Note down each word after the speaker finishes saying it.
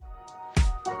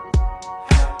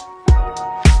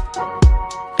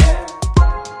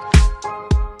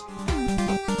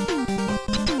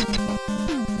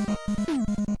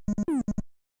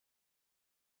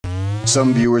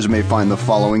Some viewers may find the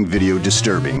following video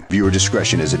disturbing. Viewer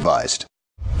discretion is advised.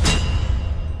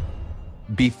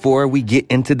 Before we get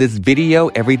into this video,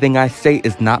 everything I say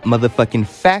is not motherfucking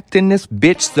fact in this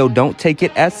bitch, so don't take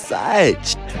it as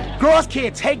such. Girls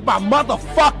can't take my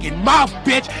motherfucking mouth,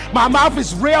 bitch. My mouth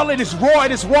is real, it is raw,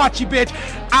 it is raunchy, bitch.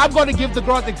 I'm gonna give the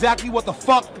girls exactly what the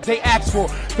fuck they asked for.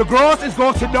 The girls is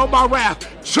going to know my wrath.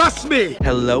 Trust me.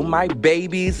 Hello, my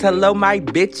babies. Hello, my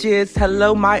bitches.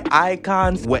 Hello, my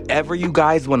icons. Whatever you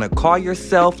guys want to call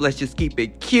yourself, let's just keep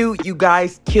it cute. You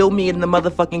guys kill me in the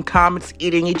motherfucking comments,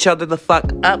 eating each other the fuck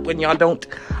up when y'all don't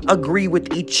agree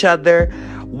with each other.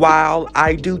 While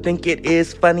I do think it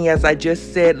is funny, as I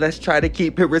just said, let's try to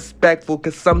keep it respectful,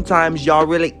 because sometimes y'all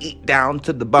really eat down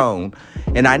to the bone.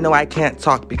 And I know I can't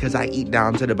talk because I eat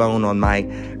down to the bone on my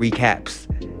recaps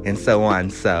and so on.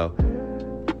 So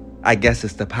I guess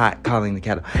it's the pot calling the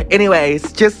kettle.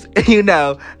 Anyways, just,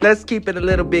 let's keep it a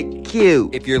little bit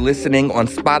cute. If you're listening on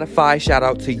Spotify, shout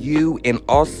out to you. And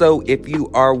also, if you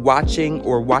are watching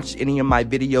or watch any of my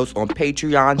videos on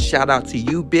Patreon, shout out to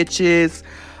you, bitches.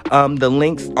 The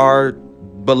links are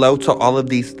below to all of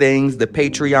these things. The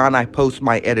Patreon, I post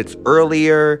my edits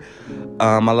earlier.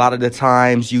 A lot of the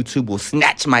times, YouTube will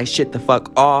snatch my shit the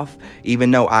fuck off,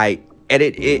 even though I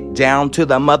edit it down to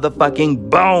the motherfucking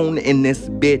bone in this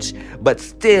bitch, but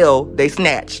still, they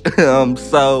snatched.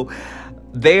 So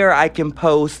there I can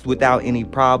post without any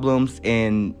problems,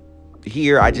 and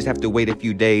here I just have to wait a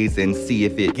few days and see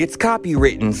if it gets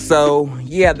copywritten. So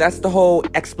yeah, that's the whole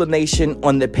explanation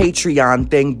on the Patreon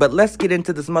thing. But let's get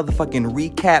into this motherfucking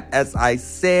recap, as I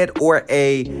said, or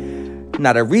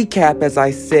not a recap, as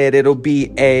I said, it'll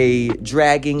be a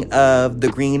dragging of the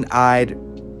green-eyed.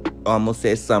 Almost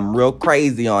said something real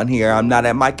crazy on here. I'm not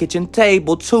at my kitchen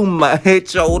table too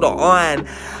much. Hold on.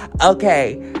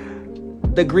 Okay.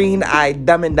 The green-eyed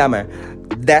Dumb and Dumber.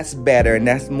 That's better, and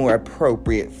that's more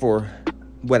appropriate for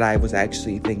what I was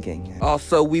actually thinking.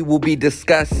 Also, we will be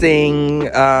discussing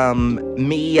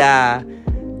Mia.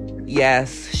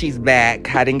 Yes, she's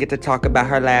back. I didn't get to talk about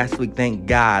her last week, thank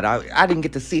God. I didn't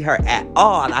get to see her at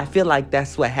all. I feel like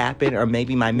that's what happened, or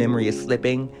maybe my memory is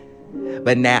slipping.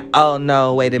 But now, oh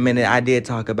no, wait a minute. I did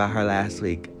talk about her last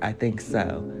week. I think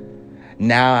so.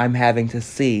 Now I'm having to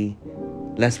see,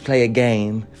 let's play a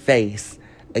game, face,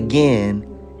 again,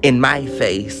 in my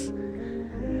face.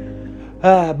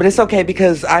 But it's okay,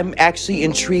 because I'm actually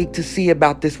intrigued to see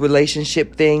about this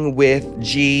relationship thing with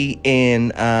G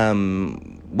and,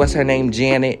 what's her name?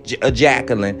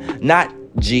 Jacqueline. Not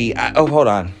G. Hold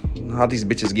on. All these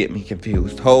bitches get me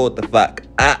confused. Hold the fuck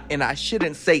up. And I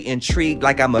shouldn't say intrigued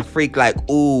like I'm a freak, like,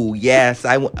 ooh, yes,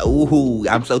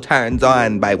 I'm so turned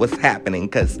on by what's happening,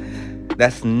 because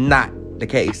that's not the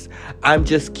case. I'm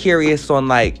just curious on,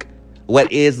 like,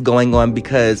 what is going on,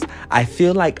 because I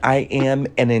feel like I am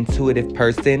an intuitive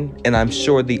person, and I'm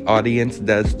sure the audience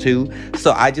does too.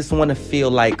 So I just want to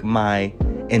feel like my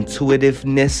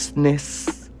intuitiveness,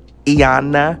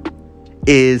 Iana,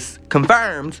 is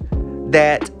confirmed,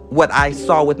 that what I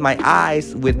saw with my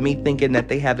eyes, with me thinking that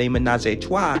they have a menage a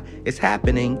trois is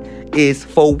happening, is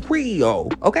for real,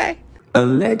 okay?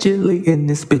 Allegedly in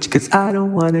this bitch, cause I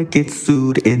don't wanna get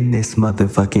sued in this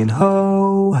motherfucking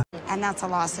hoe. And that's a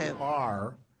lawsuit.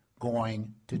 Are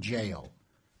going to jail.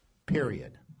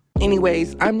 Period.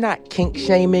 Anyways, I'm not kink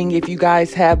shaming. If you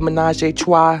guys have menage a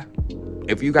trois,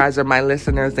 if you guys are my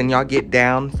listeners and y'all get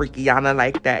down freakiana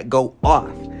like that, go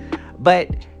off. But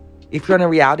if you're on a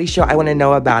reality show, I want to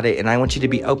know about it, and I want you to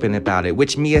be open about it,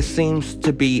 which Mia seems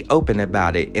to be open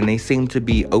about it, and they seem to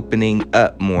be opening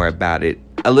up more about it.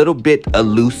 A little bit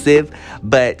elusive,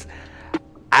 but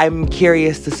I'm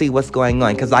curious to see what's going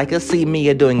on, because I could see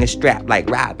Mia doing a strap like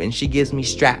Robin. She gives me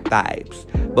strap vibes.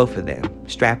 Both of them.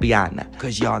 Strappiana.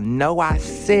 Because y'all know I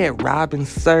said Robin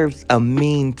serves a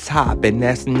mean top, and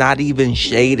that's not even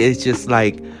shade. It's just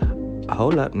like,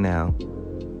 hold up now.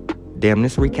 Damn,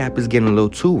 this recap is getting a little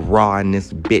too raw in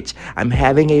this bitch. I'm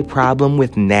having a problem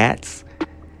with gnats,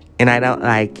 and I don't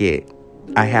like it.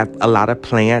 I have a lot of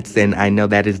plants, and I know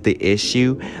that is the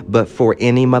issue. But for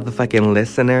any motherfucking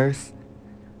listeners,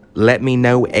 let me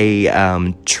know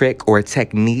a trick or a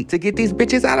technique to get these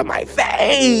bitches out of my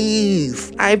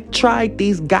face. I've tried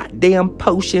these goddamn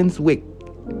potions with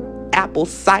apple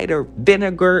cider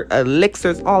vinegar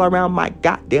elixirs all around my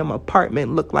goddamn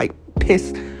apartment. Look like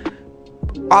piss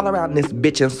all around this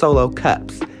bitch in solo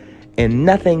cups. And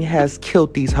nothing has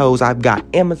killed these hoes. I've got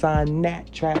Amazon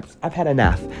gnat traps. I've had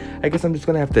enough. I guess I'm just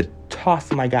gonna have to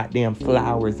toss my goddamn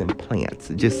flowers and plants.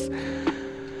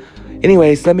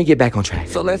 Anyways, let me get back on track.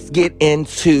 So let's get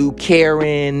into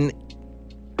Karen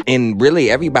and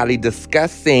really everybody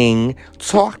discussing,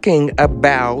 talking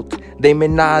about the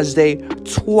menage a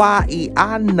trois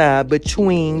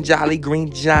between Jolly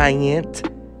Green Giant.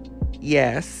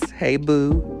 Yes, hey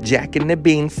boo, Jack and the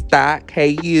Beanstalk,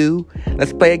 hey you,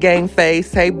 let's play a game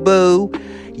face, hey boo.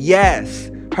 Yes,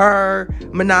 her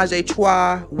menage a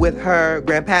trois with her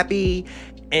grandpappy,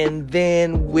 and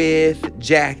then with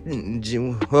Janet,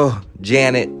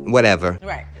 whatever.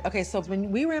 Right. Okay, so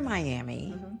when we were in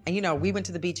Miami, and we went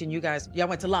to the beach and y'all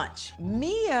went to lunch.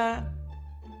 Mia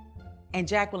and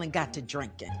Jacqueline got to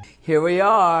drinking. Here we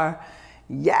are.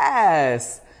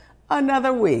 Yes,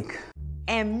 another week.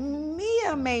 And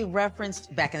Mia made reference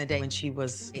back in the day when she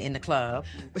was in the club,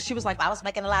 but she was like, I was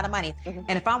making a lot of money,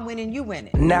 and if I'm winning, you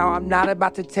winning. Now, I'm not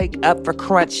about to take up for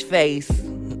Crunch Face.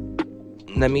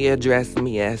 Let me address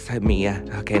me as Mia.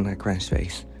 Okay, not Crunch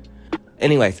Face.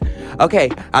 Anyways,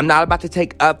 okay, I'm not about to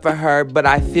take up for her, but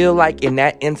I feel like in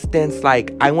that instance,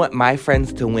 like, I want my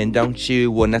friends to win, don't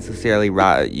you? Well, necessarily,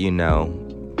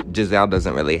 Giselle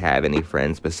doesn't really have any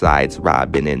friends besides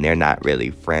Robin, and they're not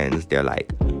really friends. They're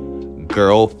like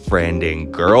girlfriend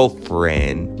and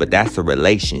girlfriend, but that's a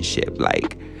relationship.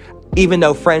 Like, even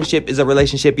though friendship is a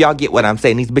relationship, y'all get what I'm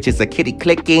saying. These bitches are kitty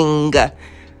clicking.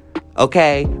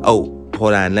 Okay? Oh,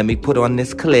 hold on. Let me put on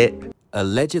this clip.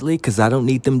 Allegedly, because I don't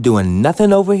need them doing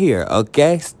nothing over here,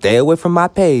 okay? Stay away from my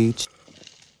page.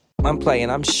 I'm playing.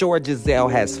 I'm sure Giselle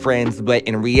has friends, but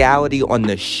in reality, on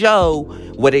the show,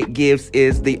 what it gives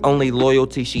is the only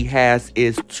loyalty she has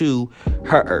is to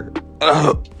her.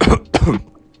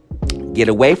 Get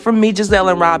away from me, Giselle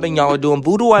and Robin. Y'all are doing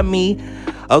voodoo on me.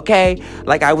 Okay?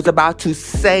 Like I was about to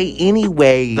say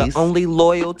anyways, the only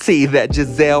loyalty that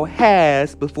Giselle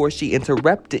has before she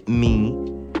interrupted me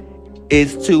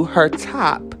is to her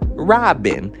top,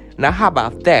 Robin. Now, how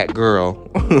about that, girl?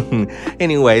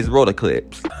 Anyways, roll the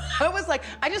clips. I was like,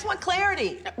 I just want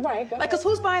clarity. Right. Like, because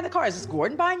who's buying the car? Is this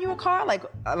Gordon buying you a car? Like,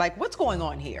 what's going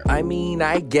on here? I mean,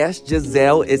 I guess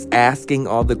Giselle is asking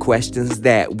all the questions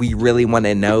that we really want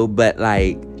to know, but,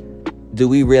 like, do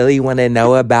we really want to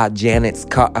know about Janet's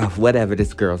car? Whatever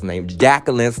this girl's name.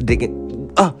 Jacqueline's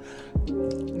digging. I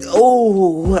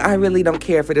really don't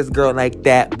care for this girl like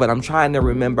that, but I'm trying to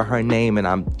remember her name, and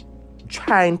I'm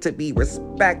trying to be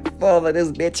respectful of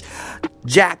this bitch.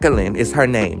 Jacqueline is her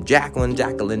name. Jacqueline.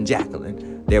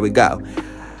 There we go.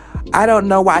 I don't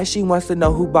know why she wants to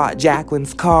know who bought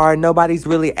Jacqueline's car. Nobody's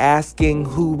really asking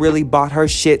who really bought her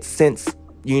shit since,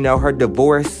 her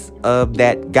divorce of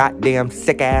that goddamn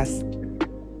sick-ass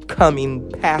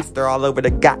coming pastor all over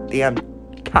the goddamn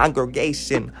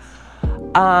congregation.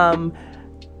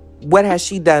 What has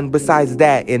she done besides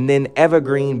that? And then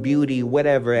Evergreen Beauty,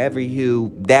 whatever,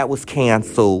 Everhue, that was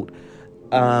canceled.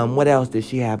 What else did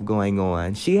she have going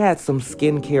on? She had some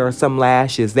skincare or some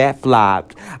lashes. That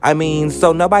flopped. I mean,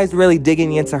 so nobody's really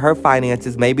digging into her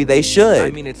finances. Maybe they should.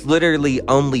 I mean, it's literally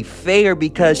only fair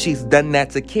because she's done that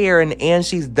to Karen and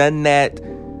she's done that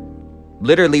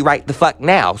literally right the fuck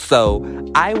now. So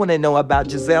I want to know about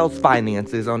Giselle's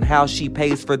finances, on how she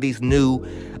pays for these new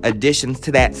additions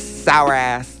to that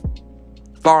sour-ass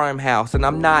farmhouse. And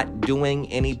I'm not doing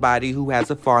anybody who has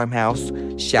a farmhouse.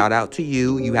 Shout out to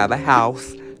you. You have a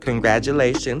house.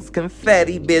 Congratulations.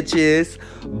 Confetti, bitches.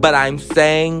 But I'm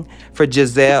saying for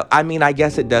Giselle, I mean, I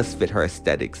guess it does fit her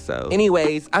aesthetic. So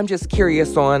anyways, I'm just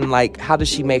curious on, like, how does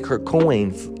she make her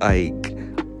coins? Like,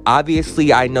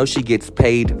 obviously, I know she gets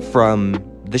paid from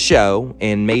the show,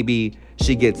 and maybe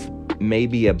she gets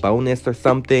a bonus or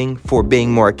something for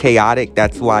being more chaotic.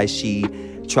 That's why she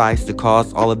tries to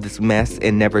cause all of this mess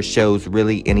and never shows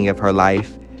really any of her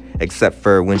life, except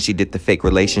for when she did the fake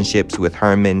relationships with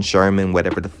Sherman,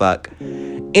 whatever the fuck.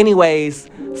 Anyways,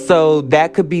 so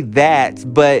that could be that,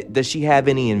 but does she have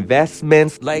any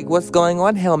investments? Like, what's going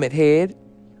on, Helmet Head?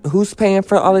 Who's paying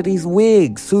for all of these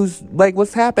wigs?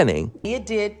 What's happening? Mia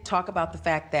did talk about the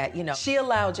fact that, she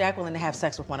allowed Jacqueline to have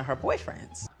sex with one of her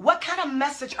boyfriends. What kind of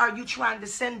message are you trying to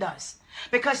send us?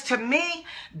 Because to me,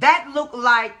 that looked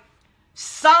like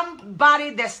somebody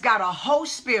that's got a whole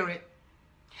spirit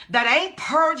that ain't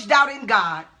purged out in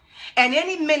God, and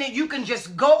any minute you can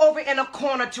just go over in a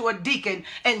corner to a deacon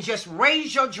and just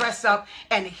raise your dress up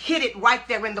and hit it right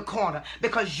there in the corner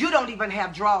because you don't even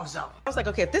have drawers on. I was like,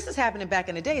 okay, if this is happening back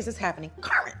in the day, is this happening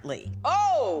currently?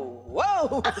 Oh,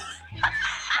 whoa.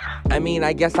 I mean,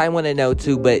 I guess I want to know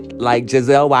too, but like,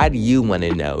 Giselle, why do you want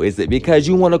to know? Is it because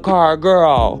you want a car,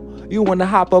 girl? You want to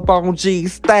hop up on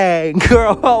G's thing?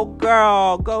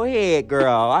 Girl, go ahead,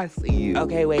 girl. I see you.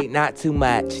 Okay, wait, not too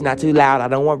much, not too loud. I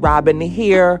don't want Robin to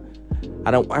hear.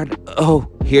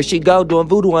 Here she go, doing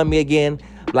voodoo on me again.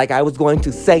 like I was going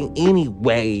to say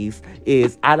anyways,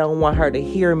 is I don't want her to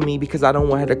hear me because I don't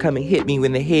want her to come and hit me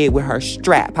in the head with her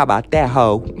strap. How about that,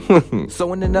 hoe?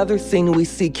 So in another scene, we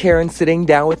see Karen sitting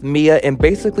down with Mia and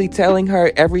basically telling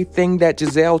her everything that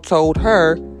Giselle told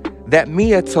her that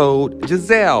Mia told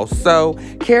Giselle. So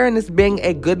Karen is being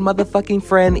a good motherfucking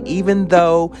friend, even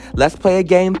though Let's Play a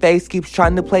Game Face keeps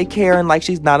trying to play Karen like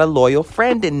she's not a loyal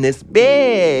friend in this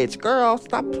bitch. Girl,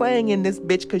 stop playing in this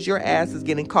bitch because your ass is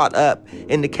getting caught up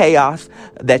in the chaos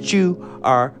that you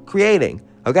are creating,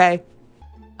 okay?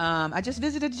 I just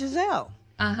visited Giselle.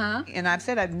 And I've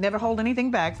said I'd never hold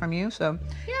anything back from you, so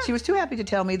she was too happy to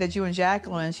tell me that you and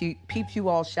Jacqueline, she peeped you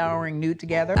all showering nude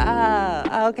together.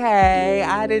 Okay.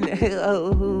 I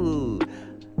didn't...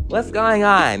 What's going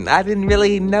on? I didn't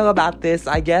really know about this.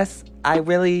 I guess I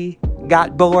really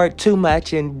got bored too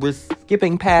much and was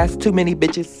skipping past too many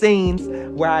bitches' scenes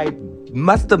where I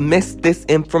must have missed this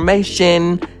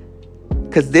information.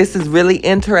 Because this is really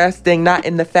interesting, not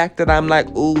in the fact that I'm like,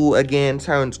 ooh, again,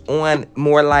 turns on.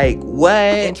 More like, what?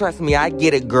 And trust me, I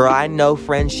get it, girl. I know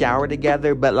friends shower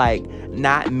together, but like,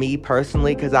 not me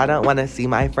personally, because I don't want to see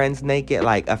my friends naked.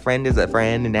 Like, a friend is a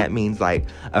friend, and that means like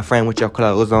a friend with your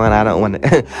clothes on. I don't want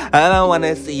to, I don't want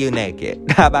to see you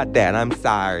naked. How about that? I'm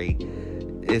sorry.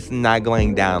 It's not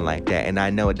going down like that. And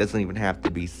I know it doesn't even have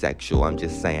to be sexual. I'm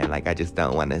just saying, like, I just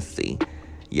don't want to see.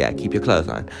 Yeah, keep your clothes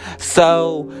on.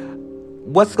 So...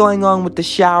 what's going on with the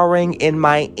showering in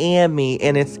Miami?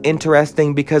 And it's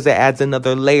interesting because it adds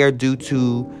another layer due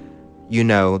to, you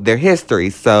know, their history.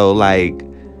 So, like,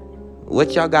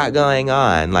 what y'all got going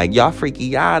on? Like, y'all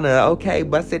freakiana. Okay,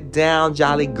 bust it down,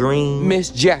 Jolly Green.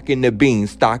 Miss Jack and the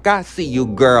Beanstalk, I see you,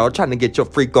 girl, trying to get your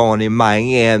freak on in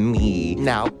Miami.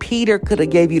 Now, Peter could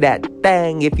have gave you that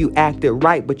thing if you acted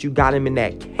right, but you got him in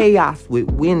that chaos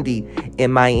with Wendy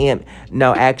in Miami.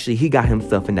 No, actually, he got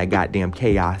himself in that goddamn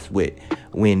chaos with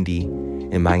Wendy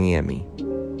in Miami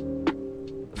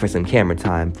for some camera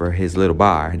time for his little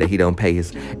bar that he don't pay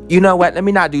his... You know what? Let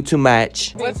me not do too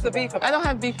much. What's the beef? I don't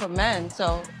have beef with men,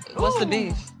 so what's the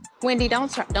beef? Wendy,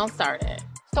 don't start it.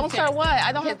 Don't start what?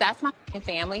 I don't have... That's my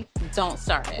family. Don't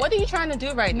start it. What are you trying to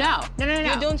do right now? No.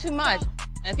 You're doing too much.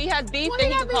 If he has beef,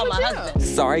 then he can call my husband.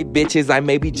 Sorry, bitches. I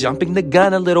may be jumping the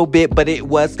gun a little bit, but it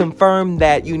was confirmed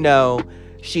that, you know,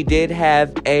 she did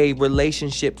have a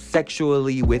relationship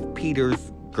sexually with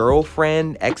Peter's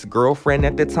girlfriend, ex-girlfriend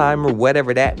at the time, or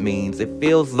whatever that means. It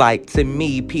feels like, to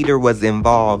me, Peter was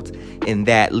involved in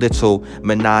that little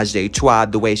menage a trois,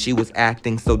 the way she was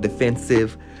acting so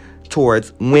defensive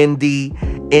towards Wendy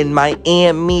in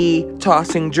Miami,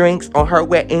 tossing drinks on her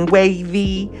wet and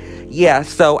wavy. Yeah,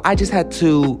 so I just had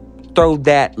to throw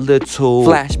that little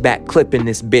flashback clip in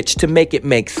this bitch to make it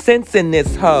make sense in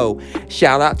this hoe.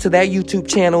 Shout out to that YouTube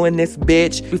channel in this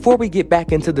bitch. Before we get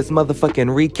back into this motherfucking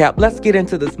recap, let's get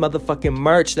into this motherfucking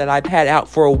merch that I've had out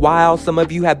for a while. Some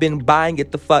of you have been buying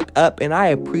it the fuck up, and I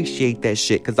appreciate that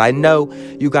shit, because I know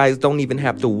you guys don't even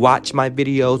have to watch my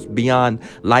videos beyond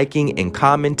liking and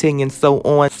commenting and so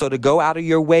on. So to go out of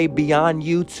your way beyond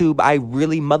YouTube, I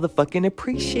really motherfucking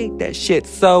appreciate that shit.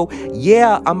 So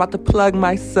yeah, I'm about to plug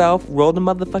myself. Roll the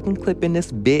motherfucking clip in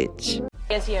this bitch.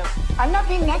 It's you. I'm not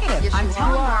being negative. Yes, I'm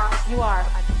telling you. You are.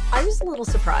 I was a little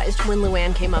surprised when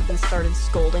Luann came up and started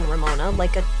scolding Ramona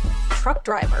like a truck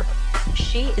driver.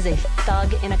 She is a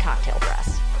thug in a cocktail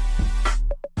dress.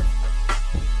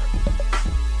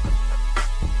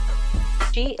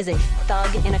 She is a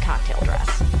thug in a cocktail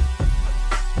dress.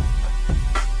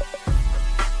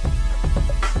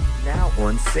 Now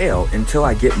on sale until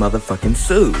I get motherfucking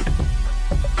sued.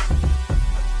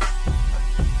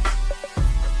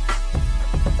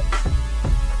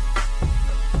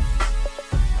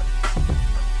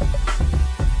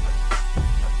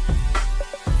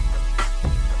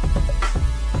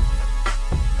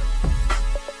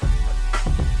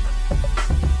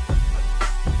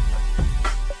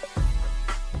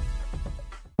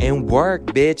 And work,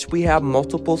 bitch. We have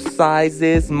multiple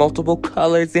sizes, multiple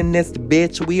colors in this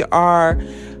bitch. We are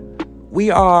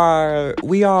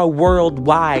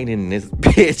worldwide in this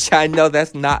bitch. I know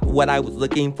that's not what I was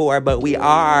looking for, but we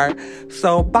are.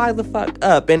 So buy the fuck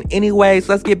up. And anyways,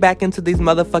 let's get back into these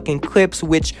motherfucking clips,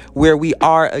 which where we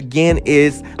are again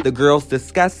is the girls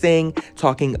discussing,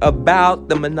 talking about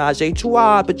the menage a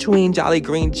trois between Jolly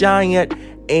Green Giant,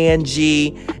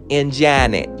 Angie, and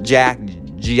Janet.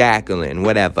 Jacqueline,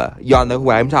 whatever. Y'all know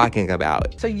who I'm talking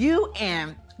about. So you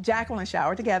and Jacqueline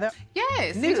showered together?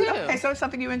 Yes, me too. Okay, so it's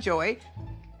something you enjoy.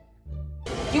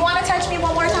 You want to touch me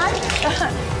one more time?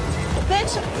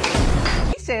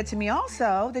 Bitch. He said to me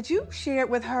also that you shared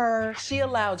with her. She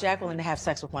allowed Jacqueline to have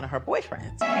sex with one of her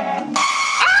boyfriends.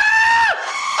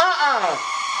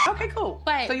 Okay, cool.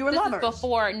 But so you were this lovers. is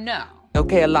before, no.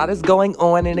 Okay, a lot is going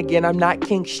on, and again, I'm not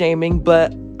kink shaming,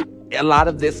 but a lot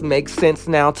of this makes sense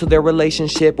now to their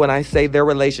relationship. When I say their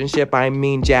relationship, I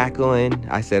mean Jacqueline,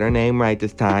 I said her name right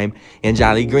this time, and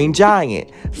Jolly Green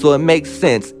Giant. So it makes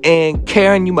sense. And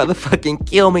Karen, you motherfucking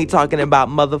kill me talking about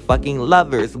motherfucking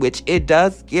lovers, which it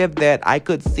does give that. I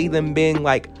could see them being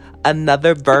like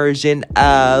another version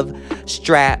of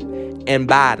Strap and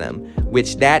Bottom,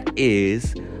 which that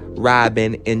is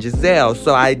Robin and Giselle.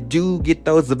 So I do get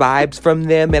those vibes from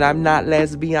them, and I'm not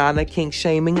lesbiana kink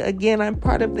shaming. Again, I'm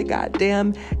part of the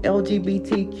goddamn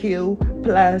LGBTQ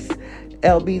plus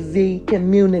LBZ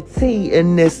community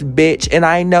in this bitch, and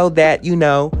I know that, you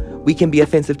know, we can be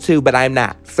offensive too, but I'm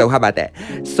not. So how about that?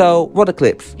 So roll the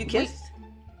clips. You kissed?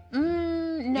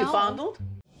 No. You fondled?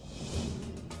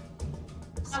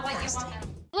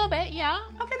 A little bit, yeah.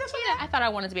 Okay, that's what I thought I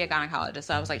wanted to be a gynecologist,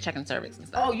 so I was like checking cervix and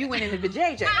stuff. Oh, you went into the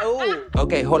JJ. Oh.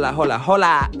 Okay, hola.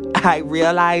 I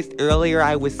realized earlier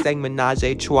I was saying menage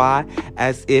a trois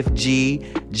as if G,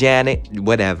 Janet,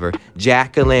 whatever,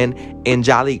 Jacqueline, and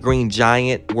Jolly Green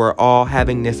Giant were all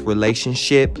having this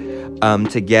relationship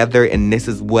together, and this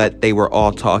is what they were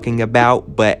all talking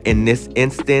about. But in this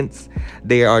instance,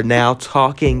 they are now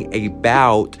talking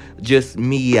about just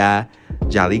Mia,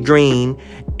 Jolly Green,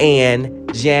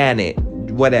 and Janet,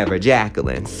 whatever,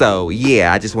 Jacqueline. So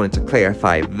yeah, I just wanted to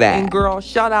clarify that. And girl,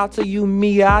 shout out to you,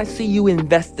 Mia. I see you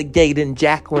investigating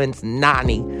Jacqueline's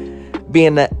nanny,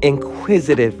 being an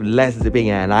inquisitive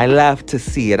lesbian. I love to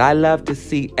see it. I love to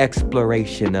see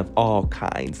exploration of all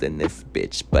kinds in this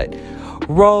bitch. But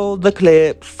roll the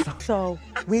clips. So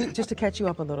we just to catch you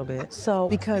up a little bit. So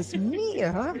because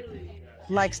Mia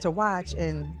likes to watch,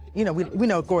 and you know we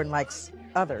know Gordon likes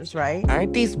others, right?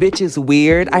 Aren't these bitches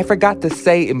weird? I forgot to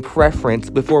say in preference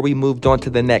before we moved on to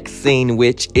the next scene,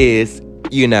 which is,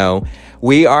 you know,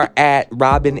 we are at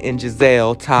Robin and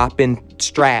Giselle topping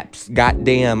Straps,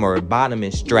 goddamn, or bottom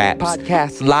in Straps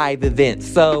podcast live event.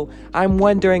 So I'm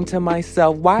wondering to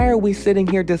myself, why are we sitting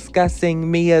here discussing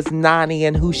Mia's nanny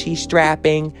and who she's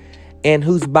strapping and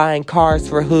who's buying cars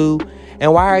for who?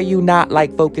 And why are you not,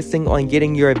 like, focusing on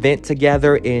getting your event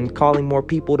together and calling more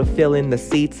people to fill in the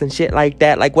seats and shit like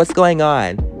that? Like, what's going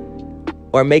on?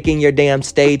 Or making your damn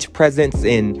stage presence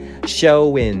and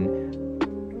show and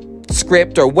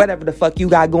script or whatever the fuck you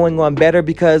got going on better,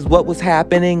 because what was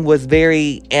happening was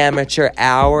very amateur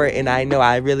hour, and I know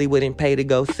I really wouldn't pay to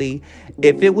go see.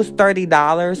 If it was $30,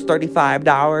 $35,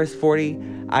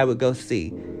 $40, I would go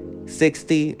see.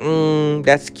 $60,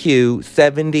 that's cute.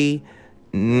 $70,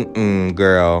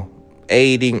 girl.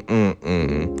 $80,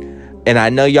 And I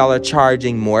know y'all are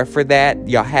charging more for that.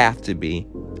 Y'all have to be.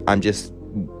 I'm just,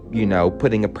 you know,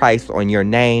 putting a price on your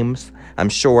names. I'm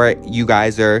sure you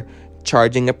guys are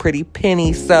charging a pretty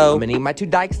penny, so I'm gonna need my two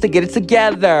dykes to get it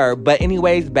together. But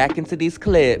anyways, back into these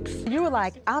clips. You were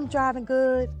like, I'm driving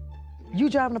good. You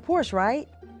driving a Porsche, right?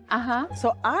 Uh-huh.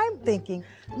 So I'm thinking,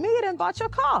 Mia done bought your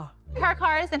car. Her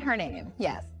car is in her name,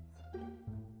 yes.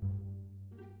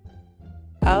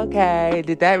 Okay,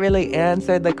 did that really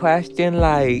answer the question?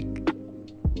 Like,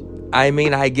 I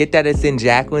mean, I get that it's in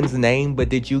Jacqueline's name, but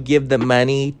did you give the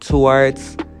money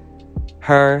towards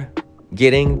her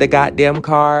getting the goddamn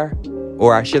car?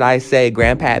 Or should I say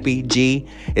Grandpappy G?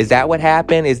 Is that what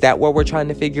happened? Is that what we're trying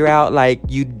to figure out? Like,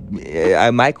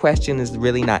 my question is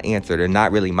really not answered, or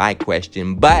not really my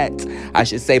question, but I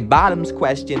should say Bottom's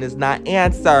question is not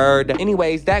answered.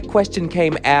 Anyways, that question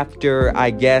came after,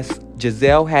 I guess,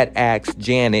 Giselle had asked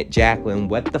Jacqueline,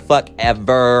 what the fuck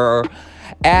ever,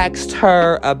 asked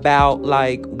her about,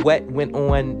 like, what went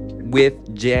on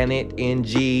with Janet and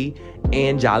G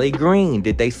and Jolly Green.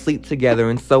 Did they sleep together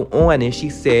and so on? And she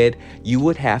said, you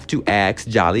would have to ask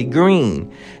Jolly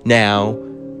Green. Now,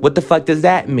 what the fuck does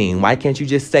that mean? Why can't you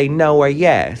just say no or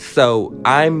yes? So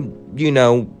I'm, you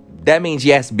know, that means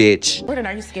yes, bitch. Gordon,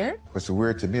 are you scared? What's so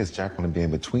weird to me is Jacqueline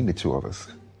being between the two of us.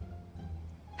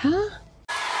 Huh?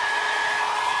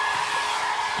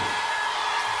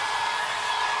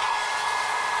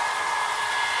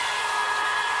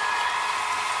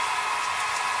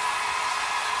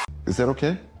 Is that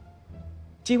okay?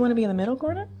 Do you want to be in the middle,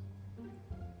 Gordon?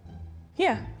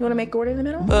 Yeah, you want to make Gordon in the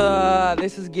middle?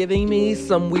 This is giving me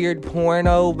some weird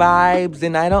porno vibes,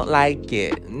 and I don't like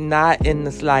it. Not in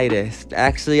the slightest.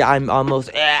 Actually, I'm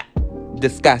almost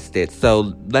disgusted. So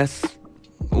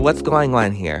what's going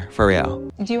on here, for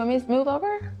real? Do you want me to move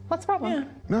over? What's the problem? Yeah.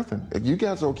 Nothing. If you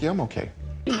guys are okay, I'm okay.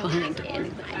 You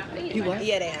what?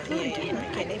 Yeah, they are.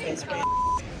 Yeah. Okay, they best friends.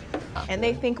 And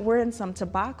they think we're in some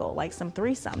tobacco, like some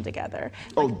threesome together.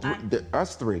 Oh,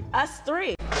 us three. Us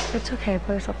three. It's okay,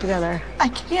 put yourself together. I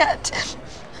can't.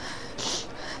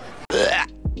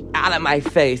 out of my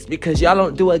face because y'all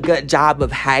don't do a good job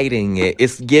of hiding it.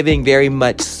 It's giving very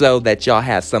much so that y'all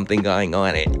have something going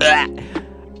on.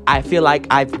 I feel like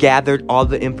I've gathered all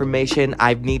the information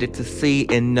I've needed to see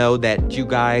and know that you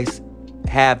guys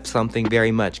have something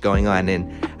very much going on,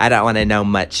 and I don't want to know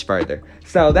much further.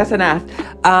 So that's enough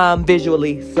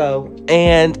visually. So,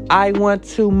 and I want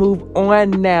to move on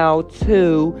now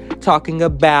to talking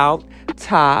about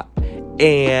Top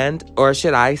and, or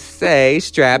should I say,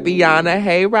 Strappiana,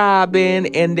 Hey Robin,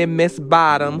 and then Miss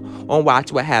Bottom on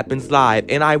Watch What Happens Live.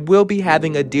 And I will be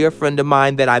having a dear friend of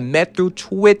mine that I met through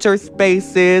Twitter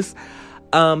Spaces.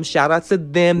 Shout out to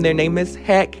them. Their name is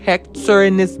Hector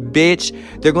and this bitch.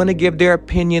 They're going to give their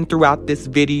opinion throughout this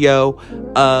video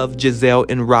of Gizelle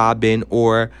and Robin,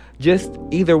 or just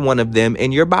either one of them.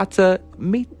 And you're about to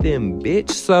meet them,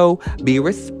 bitch. So be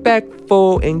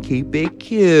respectful and keep it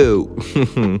cute.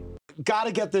 Got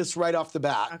to get this right off the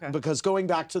bat, because going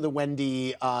back to the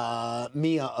Wendy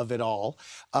Mia of it all,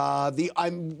 we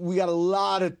got a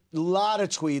lot of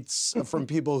tweets from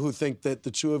people who think that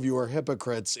the two of you are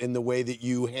hypocrites in the way that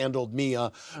you handled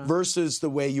Mia versus the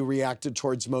way you reacted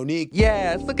towards Monique.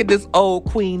 Yes, look at this old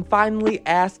queen finally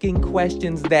asking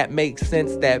questions that make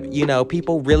sense, that, you know,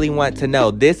 people really want to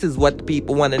know. This is what the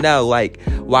people want to know. Like,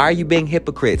 why are you being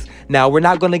hypocrites? Now, we're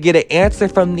not going to get an answer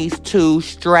from these two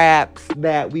straps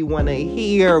that we want to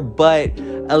hear, but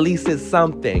at least it's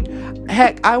something.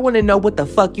 Heck, I want to know what the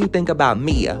fuck you think about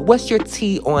Mia. What's your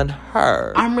tea on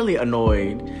her? I'm really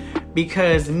annoyed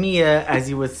because Mia, as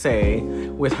you would say,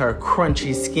 with her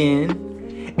crunchy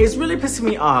skin, is really pissing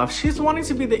me off. She's wanting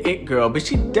to be the it girl, but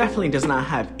she definitely does not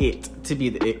have it to be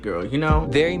the it girl, you know?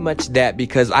 Very much that,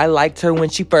 because I liked her when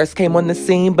she first came on the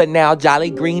scene, but now Jolly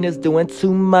Green is doing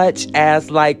too much. As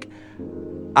like,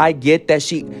 I get that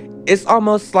it's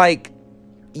almost like,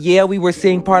 yeah, we were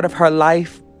seeing part of her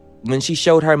life when she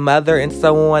showed her mother and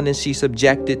so on, and she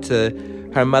subjected to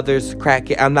her mother's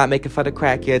crackhead. I'm not making fun of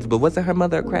crackheads, but wasn't her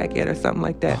mother a crackhead or something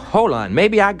like that? Hold on,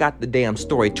 maybe I got the damn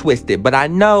story twisted, but I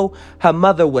know her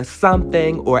mother was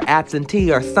something, or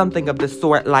absentee or something of the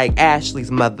sort, like Ashley's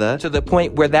mother, to the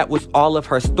point where that was all of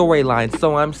her storyline.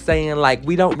 So I'm saying, like,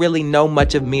 we don't really know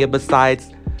much of Mia besides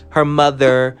her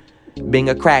mother being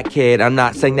a crackhead. I'm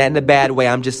not saying that in a bad way.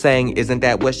 I'm just saying, isn't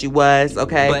that what she was?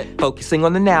 Okay. But focusing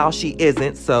on the now, she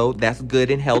isn't. So that's good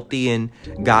and healthy, and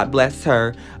God bless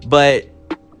her. But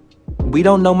we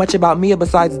don't know much about Mia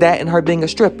besides that and her being a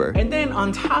stripper. And then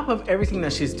on top of everything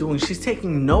that she's doing, she's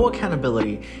taking no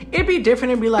accountability. It'd be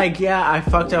different and be like, yeah, I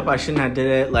fucked up, I shouldn't have did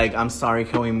it, like, I'm sorry,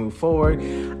 can we move forward?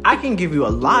 I can give you a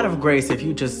lot of grace if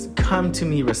you just come to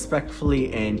me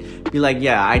respectfully and be like,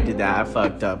 yeah, I did that, I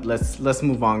fucked up, let's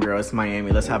move on, girl, it's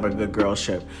Miami, let's have a good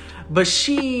girlship. But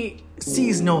she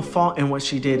sees no fault in what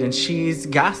she did, and she's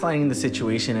gaslighting the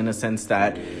situation in a sense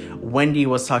that Wendy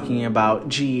was talking about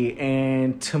G,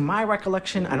 and to my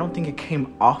recollection, I don't think it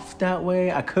came off that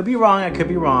way. I could be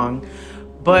wrong,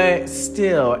 but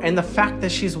still. And the fact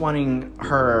that she's wanting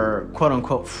her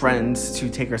quote-unquote friends to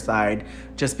take her side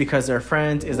just because they're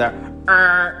friends is that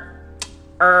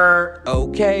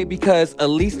okay, because at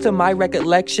least to my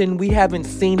recollection, we haven't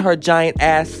seen her giant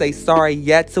ass say sorry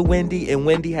yet to Wendy, and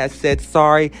Wendy has said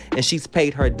sorry and she's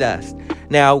paid her dust.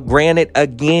 Now, granted,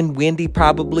 again, Wendy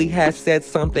probably has said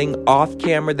something off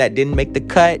camera that didn't make the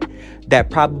cut,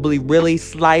 that probably really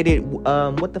slighted,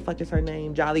 what the fuck is her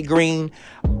name? Jolly Green.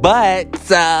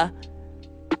 But,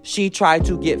 she tried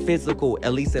to get physical,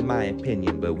 at least in my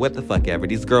opinion. But what the fuck ever.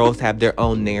 These girls have their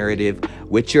own narrative,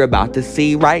 which you're about to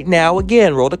see right now.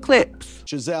 Again, roll the clips.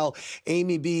 Giselle,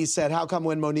 Amy B said, how come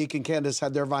when Monique and Candace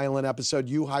had their violent episode,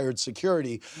 you hired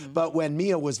security, but when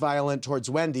Mia was violent towards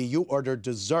Wendy, you ordered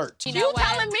dessert? You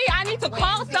telling me I need to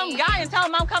call some guy and tell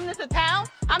him I'm coming to town?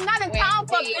 I'm not in town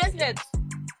for business.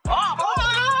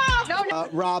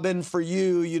 Robin, for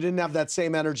you didn't have that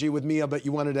same energy with Mia, but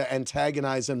you wanted to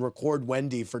antagonize and record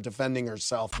Wendy for defending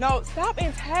herself. No, stop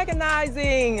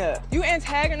antagonizing. You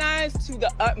antagonize to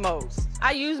the utmost.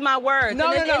 I use my words. And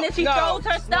if she throws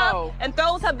her stuff and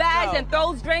throws her bags and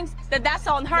throws drinks, that's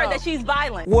on her, that she's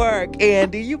violent. Work,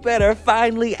 Andy. You better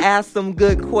finally ask some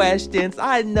good questions.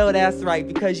 I know that's right,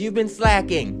 because you've been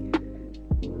slacking.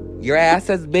 Your ass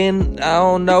has been, I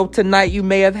don't know, tonight you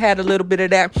may have had a little bit of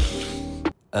that.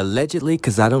 Allegedly,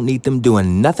 because I don't need them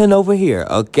doing nothing over here,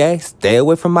 okay? Stay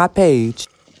away from my page.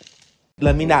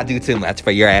 Let me not do too much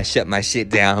for your ass shut my shit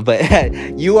down,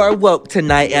 but you are woke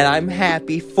tonight and I'm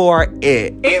happy for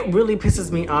it. It really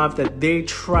pisses me off that they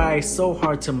try so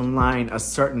hard to malign a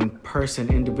certain person,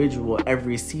 individual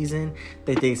every season,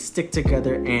 that they stick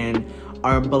together and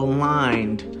are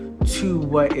blind to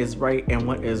what is right and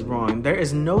what is wrong. There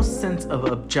is no sense of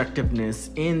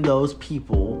objectiveness in those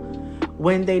people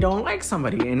when they don't like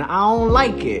somebody, and I don't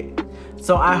like it.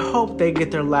 So I hope they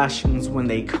get their lashings when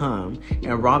they come.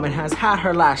 And Robin has had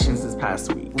her lashings this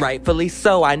past week. Rightfully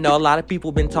so. I know a lot of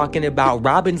people been talking about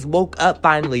Robin's woke up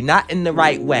finally, not in the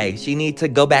right way. She needs to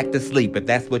go back to sleep if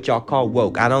that's what y'all call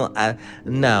woke.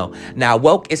 No. Now,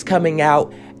 woke is coming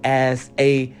out as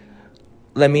a...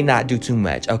 Let me not do too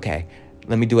much. Okay,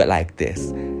 let me do it like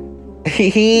this.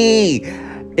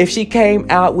 If she came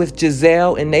out with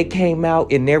Giselle and they came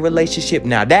out in their relationship,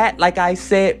 now that, like I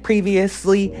said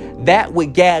previously, that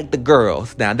would gag the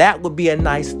girls. Now that would be a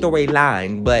nice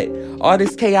storyline, but all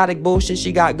this chaotic bullshit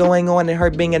she got going on and her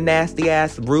being a nasty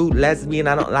ass, rude lesbian,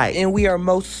 I don't like. And we are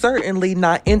most certainly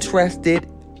not interested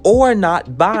or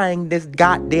not buying this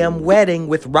goddamn wedding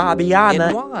with Robbiana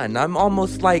and Juan. I'm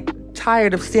almost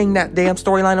tired of seeing that damn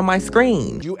storyline on my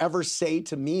screen. Did you ever say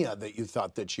to Mia that you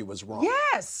thought that she was wrong?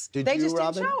 Yes. Did they you, just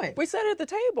Robin? didn't show it. We said it at the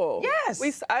table.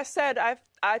 Yes. I said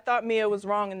I thought Mia was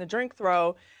wrong in the drink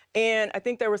throw, and I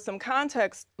think there was some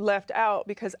context left out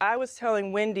because I was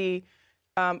telling Wendy,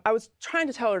 I was trying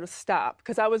to tell her to stop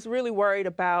because I was really worried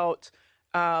about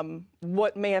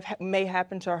what may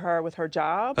happen to her with her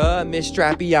job. Miss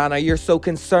Strappiana, you're so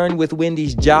concerned with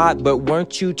Wendy's job, but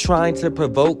weren't you trying to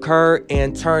provoke her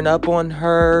and turn up on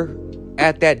her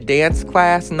at that dance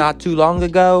class not too long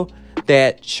ago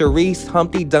that Charisse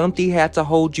Humpty Dumpty had to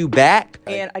hold you back?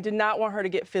 And I did not want her to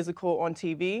get physical on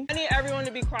TV. I need everyone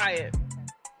to be quiet.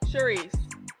 Charisse.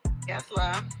 Yes,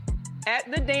 love.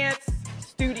 At the dance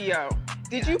studio,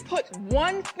 did you put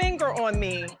one finger on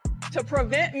me to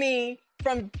prevent me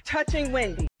from touching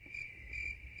Wendy?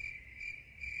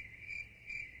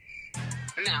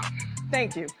 No.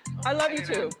 Thank you. I love you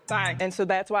too. Bye. And so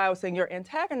that's why I was saying you're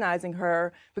antagonizing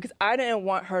her because I didn't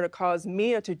want her to cause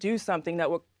Mia to do something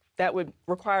that would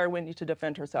require Wendy to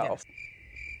defend herself.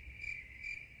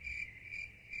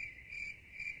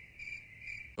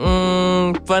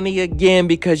 Funny again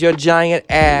because your giant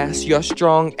ass, your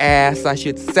strong ass, I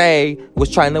should say, was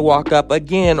trying to walk up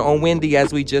again on Wendy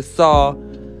as we just saw.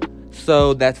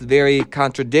 So that's very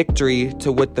contradictory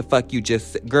to what the fuck you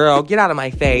just said. Girl, get out of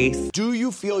my face. Do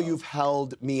you feel you've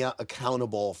held Mia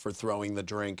accountable for throwing the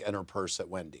drink and her purse at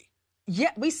Wendy?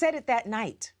 Yeah, we said it that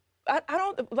night. I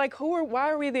don't,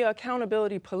 why are we the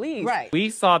accountability police? Right. We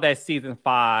saw that season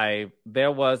 5,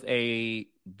 there was a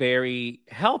very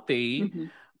healthy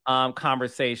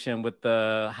conversation with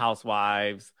the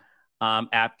housewives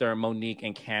after Monique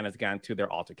and Candace got into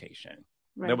their altercation.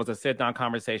 Right. There was a sit-down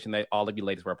conversation that all of you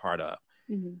ladies were a part of.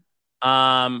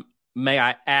 May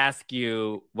I ask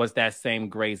you, was that same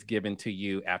grace given to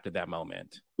you after that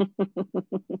moment?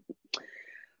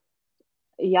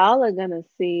 Y'all are going to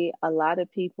see a lot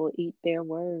of people eat their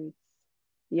words.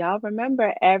 Y'all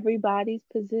remember everybody's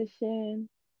position,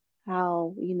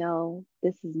 how,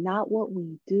 this is not what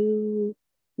we do.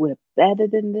 We're better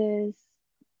than this.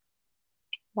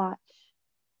 Watch.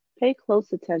 Pay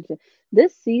close attention.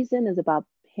 This season is about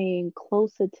paying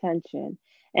close attention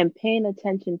and paying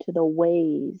attention to the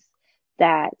ways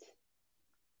that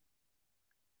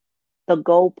the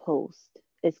goalpost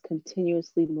is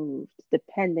continuously moved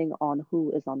depending on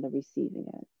who is on the receiving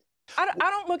end. I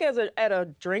don't look at a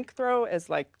drink throw as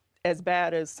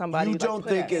bad as somebody. You don't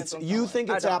think it's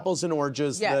apples and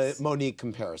oranges, yes. The Monique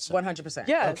comparison? 100%.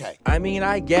 Yes. Okay. I mean,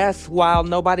 I guess while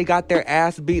nobody got their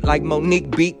ass beat like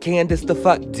Monique beat Candace the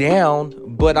fuck down,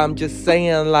 but I'm just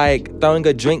saying, throwing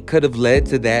a drink could have led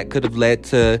to that, could have led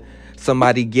to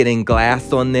somebody getting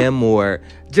glass on them, or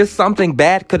just something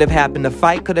bad could have happened. A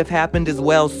fight could have happened as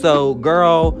well. So,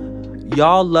 girl,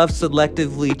 y'all love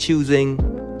selectively choosing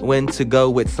when to go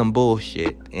with some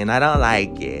bullshit, and I don't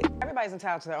like it. Everybody's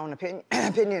entitled to their own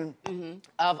opinion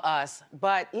of us,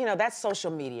 but that's social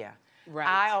media. Right.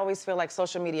 I always feel like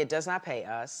social media does not pay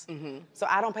us, so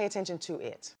I don't pay attention to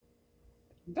it.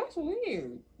 That's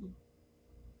weird.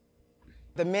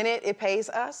 The minute it pays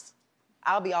us,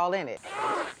 I'll be all in it.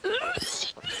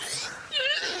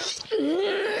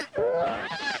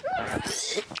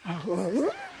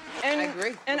 And, I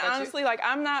agree. And honestly,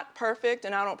 I'm not perfect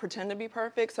and I don't pretend to be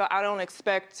perfect, so I don't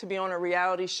expect to be on a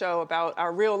reality show about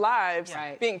our real lives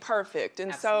being perfect.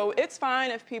 And so it's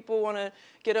fine if people want to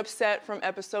get upset from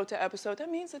episode to episode. That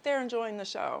means that they're enjoying the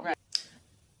show. Right.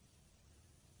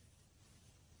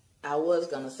 I was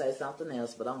going to say something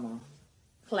else, but I'm going to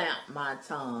clamp my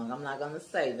tongue. I'm not going to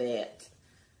say that.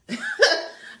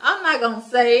 I'm not going to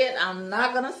say it. I'm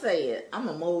not going to say it. I'm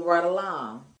going to move right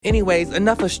along. Anyways,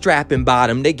 enough of Strap and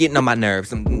Bottom. They getting on my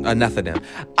nerves. Enough of them.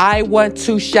 I want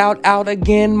to shout out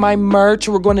again my merch.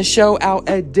 We're going to show out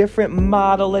a different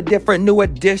model, a different new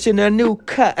edition, a new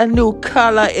cut, a new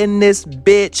color in this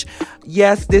bitch.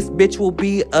 Yes, this bitch will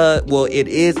be, it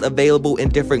is available in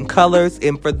different colors.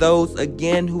 And for those,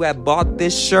 again, who have bought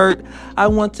this shirt, I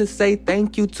want to say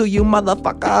thank you to you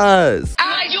motherfuckers. I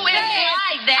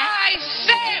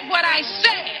said what I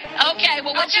said. Okay,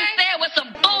 well, what you said was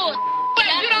some bull. But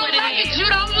you don't like it. You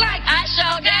don't like it. I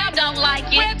sure damn don't like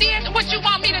it. Well, then, what you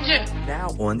want me to do? Now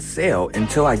on sale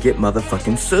until I get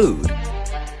motherfucking sued. What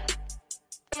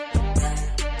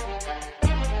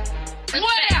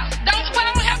else?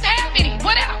 I don't have to have any.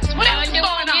 What else? What else is going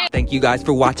on? Thank you guys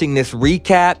for watching this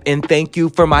recap, and thank you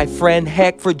for my friend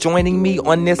Heck for joining me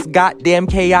on this goddamn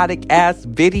chaotic ass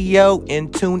video.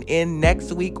 And tune in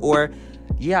next week, or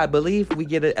yeah, I believe we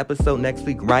get an episode next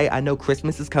week, right? I know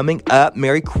Christmas is coming up.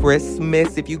 Merry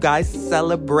Christmas if you guys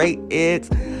celebrate it.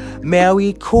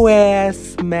 Merry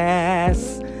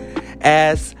Christmas,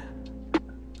 as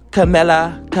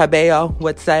Camila Cabello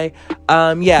would say.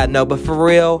 But for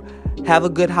real, have a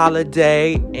good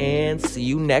holiday and see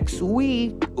you next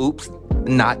week. Oops,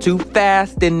 not too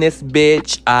fast in this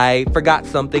bitch. I forgot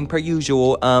something per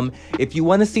usual. If you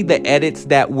want to see the edits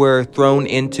that were thrown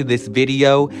into this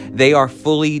video, they are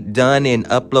fully done and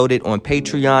uploaded on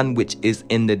Patreon, which is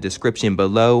in the description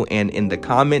below and in the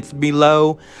comments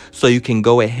below. So you can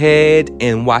go ahead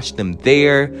and watch them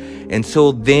there.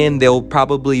 Until then, there'll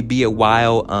probably be a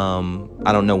while.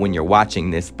 I don't know when you're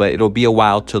watching this, but it'll be a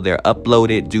while till they're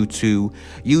uploaded due to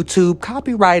YouTube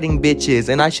copywriting bitches.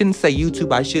 And I shouldn't say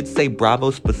YouTube, I should say Bravo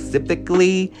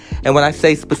specifically. And when I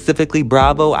say specifically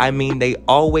Bravo, I mean they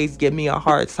always give me a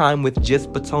hard time with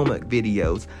just Potomac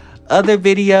videos. Other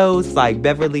videos like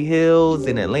Beverly Hills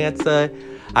and Atlanta,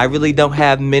 I really don't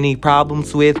have many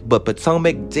problems with, but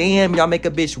Potomac, damn, y'all make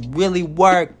a bitch really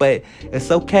work. But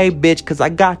it's okay, bitch, because I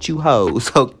got you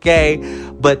hoes, okay?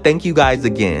 But thank you guys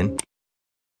again.